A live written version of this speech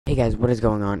Hey guys, what is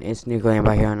going on? It's Nuclear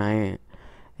by here, and I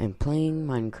am playing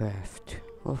Minecraft.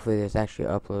 Hopefully this actually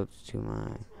uploads to my...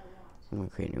 I'm gonna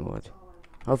create a new world.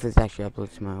 Hopefully this actually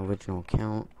uploads to my original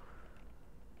account.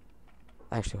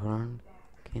 Actually, hold on.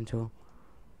 Cancel.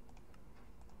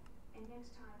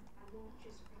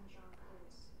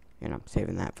 And I'm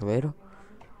saving that for later.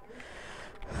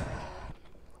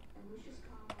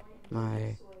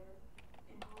 My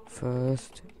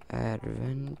first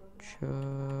adventure...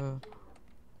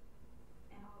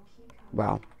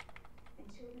 Wow.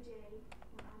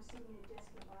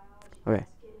 Okay.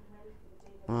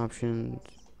 Options,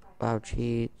 bow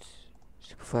cheats,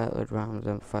 super flat load rounds,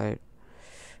 fight.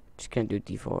 Just gonna do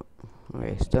default.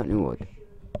 Okay, start new world.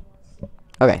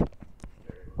 Okay.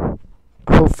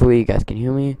 Hopefully you guys can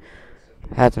hear me.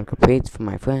 I had some complaints from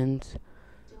my friends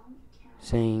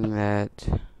saying that,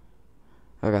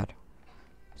 oh god,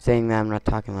 saying that I'm not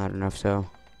talking loud enough, so.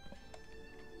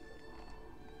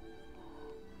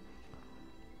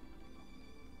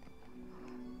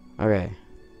 Okay.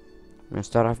 I'm gonna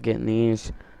start off getting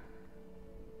these.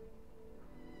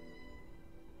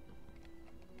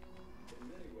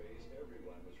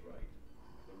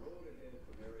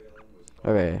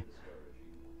 Okay.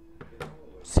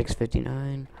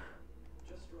 6:59.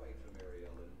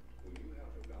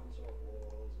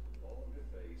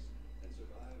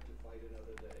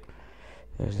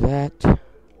 There's that.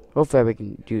 Hopefully we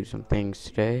can do some things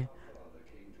today.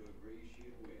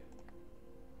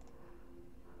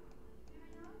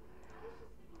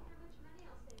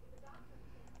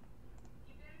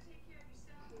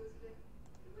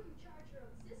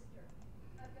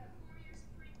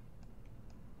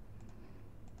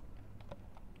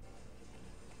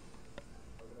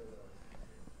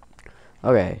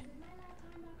 Okay.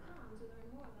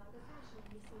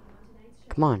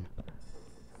 Come on.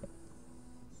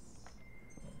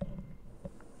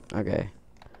 Okay.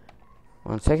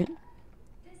 1 second.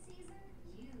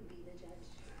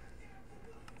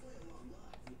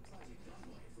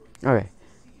 Okay.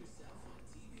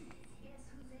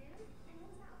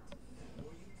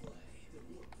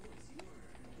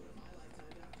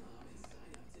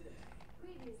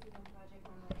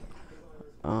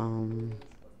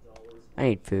 I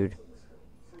need food.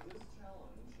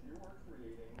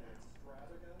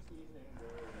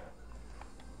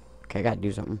 Okay, I gotta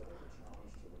do something.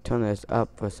 Turn this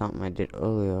up for something I did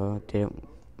earlier. Didn't,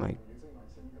 my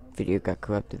video got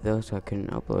corrupted though, so I couldn't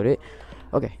upload it.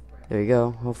 Okay, there we go.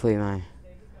 Hopefully my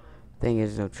thing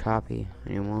isn't so choppy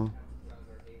anymore.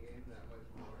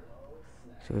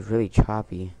 So it's really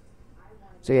choppy.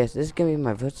 So yes, this is gonna be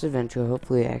my first adventure.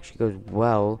 Hopefully it actually goes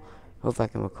well. Hopefully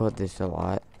I can record this a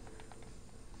lot.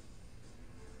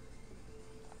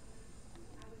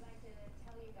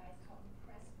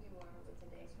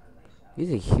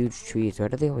 These are huge trees. Why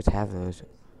do they always have those?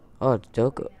 Oh, it's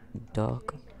dark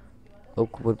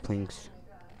oak wood planks.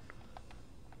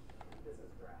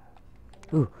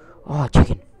 Ooh, oh,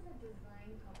 chicken.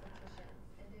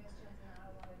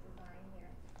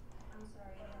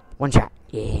 One shot.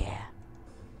 Yeah.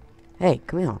 Hey,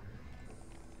 come here.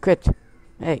 Crit.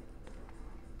 Hey.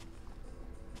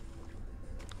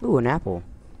 Ooh, an apple.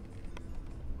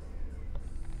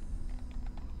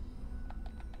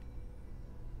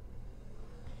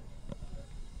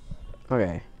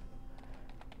 Okay.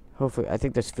 Hopefully, I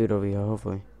think there's food over here,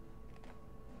 hopefully.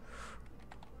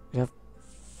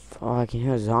 Oh, I can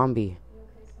hear a zombie.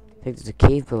 I think there's a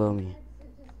cave below me.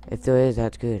 If there is,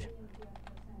 that's good.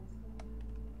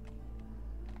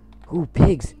 Ooh,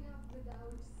 pigs.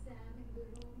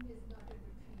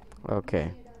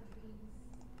 Okay.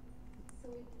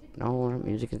 No,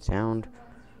 music and sound.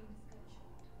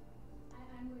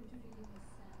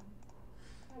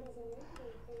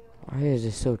 Why is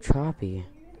this so choppy?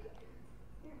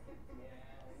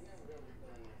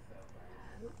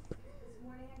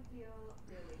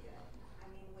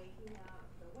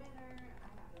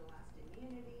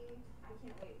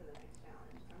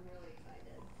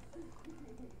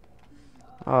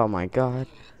 Oh my god.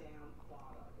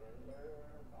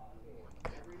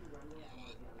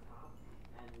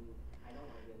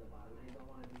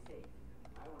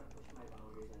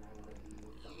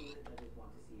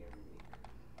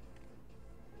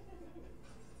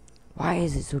 Why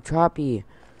is it so choppy?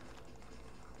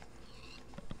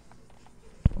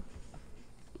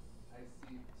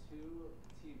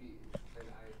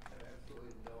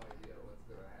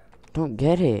 Don't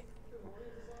get it.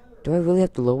 Do I really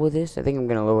have to lower this? I think I'm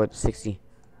gonna lower it to 60.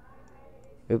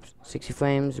 Oops, 60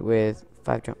 frames with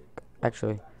 5 chunk.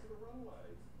 Actually,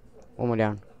 one more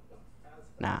down.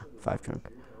 Nah, 5 chunk.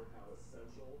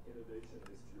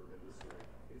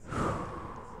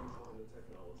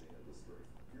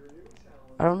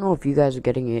 I don't know if you guys are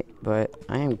getting it, but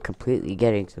I am completely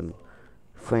getting some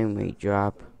frame rate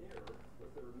drop.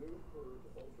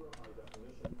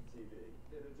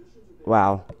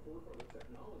 Wow.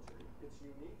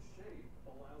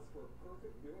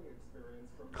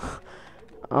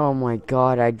 Oh my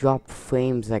god, I dropped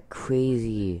frames like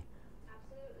crazy.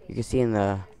 You can see in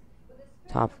the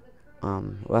top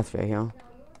left right here.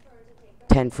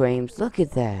 10 frames. Look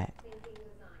at that.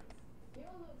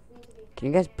 Can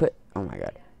you guys put, oh my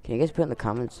god. Can you guys put in the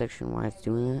comment section why it's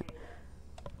doing that?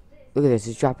 Look at this,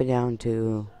 it's dropping down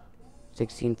to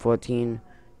 16, 14,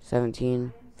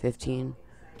 17, 15.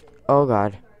 Oh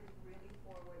god.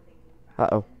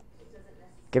 Uh-oh.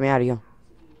 Get me out of here.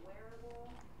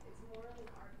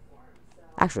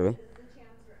 Actually,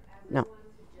 no.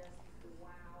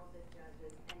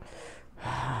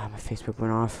 My Facebook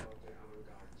went off.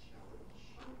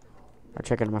 I'll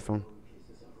check it on my phone.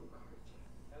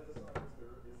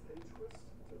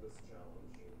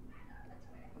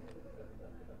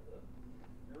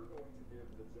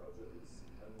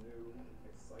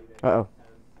 Uh-oh.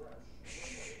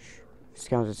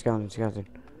 Skeleton, skeleton, skeleton.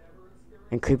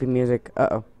 And creepy music.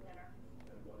 Uh-oh.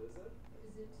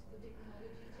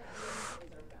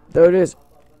 There it is.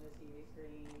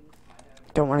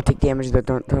 Don't want to take damage though.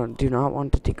 Do not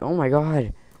want to take. Oh my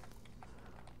god.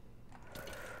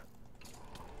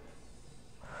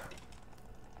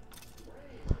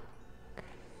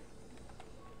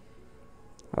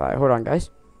 Alright, hold on, guys.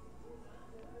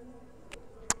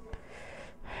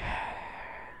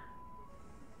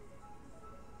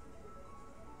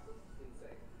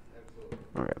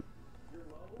 Okay.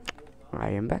 I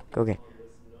am back. Okay.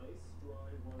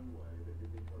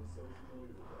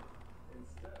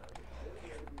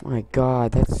 My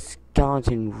god, that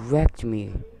skeleton wrecked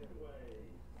me.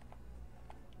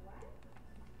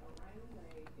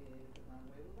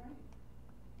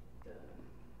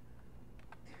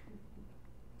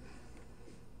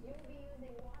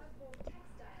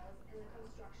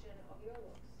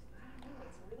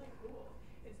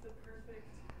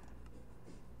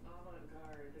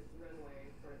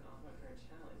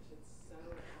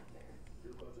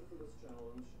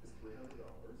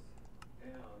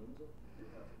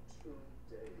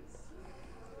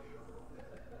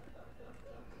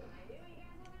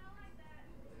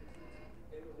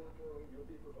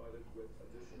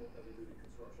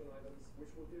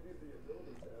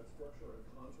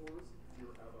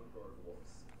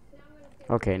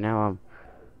 Okay, now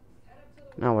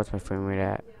what's my frame rate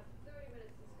at?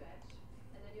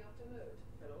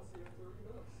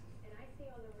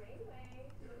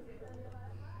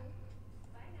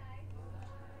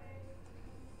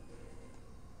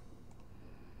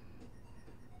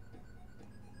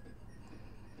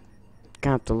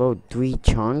 Gonna have to load 3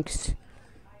 chunks.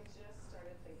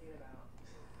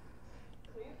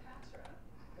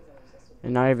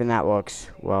 And not even that works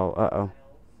well. Uh-oh.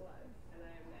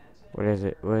 What is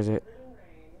it? What is it?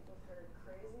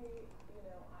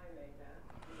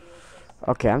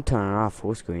 Okay, I'm turning off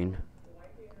full screen.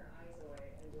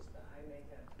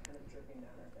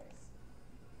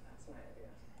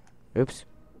 Oops.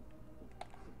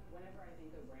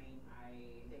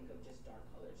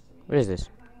 What is this?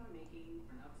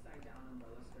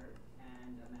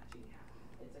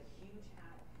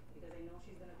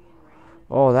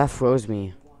 Oh, that froze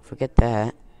me. Forget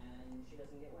that.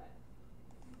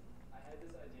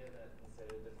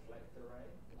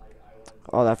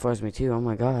 Oh, that froze me too. Oh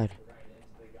my god.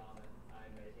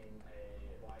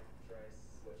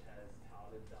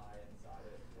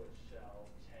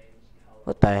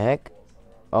 What the heck?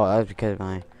 Oh, that was because of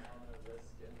my...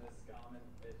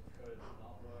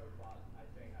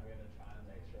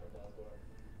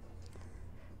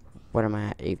 What am I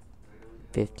at?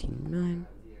 8:59.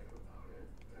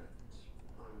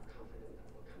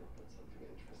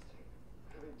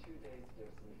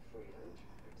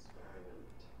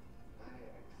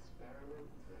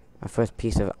 My first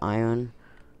piece of iron.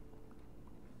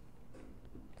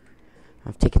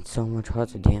 I've taken so much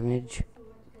hearts of damage.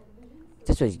 If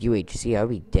this was UHC, I would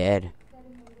be dead.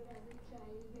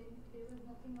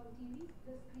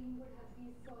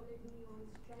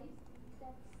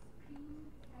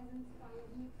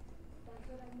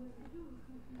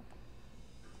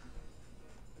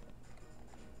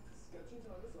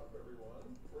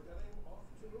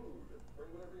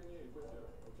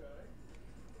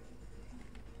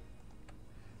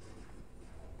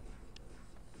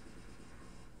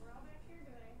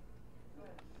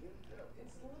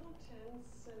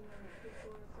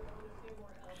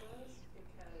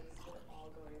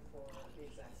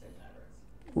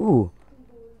 Ooh,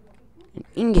 an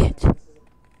ingot.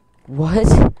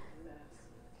 What?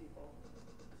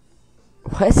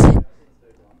 What?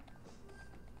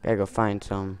 Gotta go find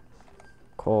some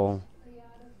coal.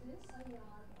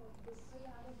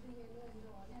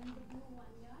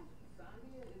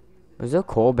 Was there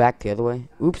coal back the other way?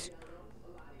 Oops.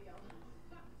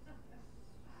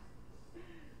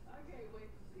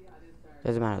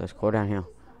 Doesn't matter, there's coal down here.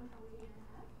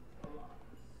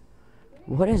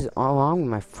 What is wrong with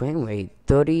my frame rate?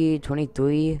 30,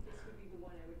 23,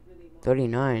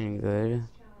 39, good.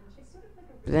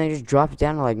 But then it just drops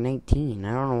down to like 19.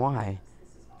 I don't know why.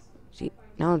 See,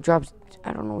 now it drops.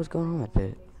 I don't know what's going on with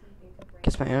it.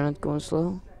 Guess my internet's going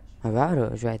slow. My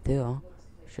router is right there.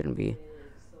 Shouldn't be.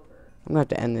 I'm gonna have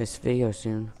to end this video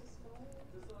soon.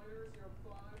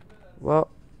 Well,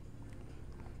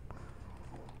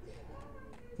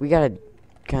 we gotta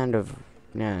kind of,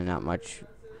 nah, not much.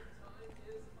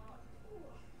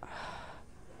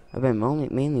 I've been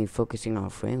mainly focusing on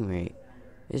frame rate.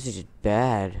 This is just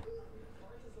bad.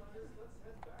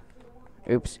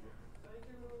 Oops.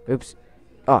 Oops.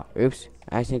 Oh, oops.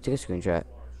 I accidentally took a screenshot.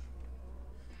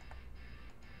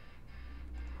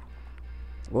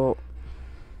 Well,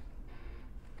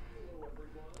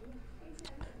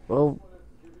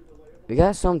 we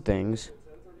got some things.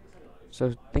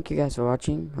 So, thank you guys for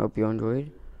watching. Hope you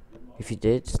enjoyed. If you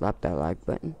did, slap that like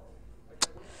button.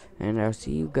 And I'll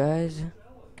see you guys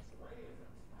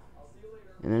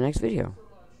in the next video.